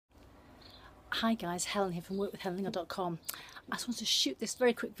Hi guys, Helen here from workwithhelenlingard.com. I just wanted to shoot this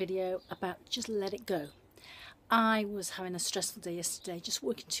very quick video about just let it go. I was having a stressful day yesterday, just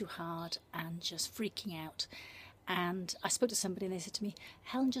working too hard and just freaking out. And I spoke to somebody and they said to me,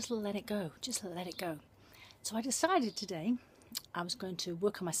 Helen, just let it go, just let it go. So I decided today I was going to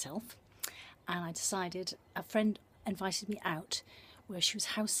work on myself, and I decided, a friend invited me out where she was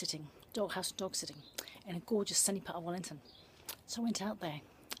house sitting, dog sitting, in a gorgeous sunny part of Wellington. So I went out there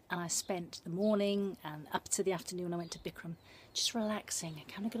and I spent the morning and up to the afternoon I went to Bikram, just relaxing,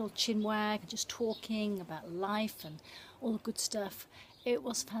 kind of good old chin wag, and just talking about life and all the good stuff. It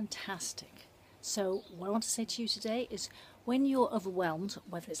was fantastic. So what I want to say to you today is, when you're overwhelmed,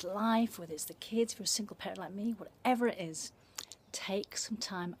 whether it's life, whether it's the kids, if you're a single parent like me, whatever it is, take some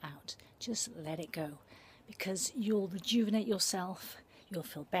time out. Just let it go, because you'll rejuvenate yourself, you'll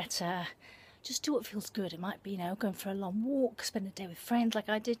feel better. Just do what feels good. It might be, going for a long walk, spend a day with friends like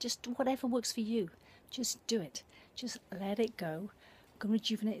I did, just whatever works for you. Just do it. Just let it go. Go and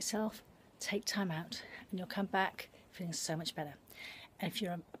rejuvenate yourself, take time out, and you'll come back feeling so much better. And if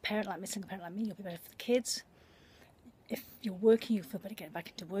you're a parent like me, single parent like me, you'll be better for the kids. If you're working, you'll feel better getting back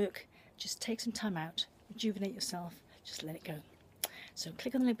into work. Just take some time out, rejuvenate yourself, just let it go. So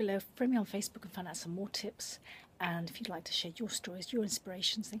click on the link below, friend me on Facebook and find out some more tips. And if you'd like to share your stories, your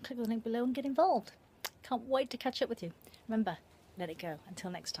inspirations, then click on the link below and get involved. Can't wait to catch up with you. Remember, let it go.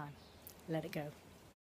 Until next time, let it go.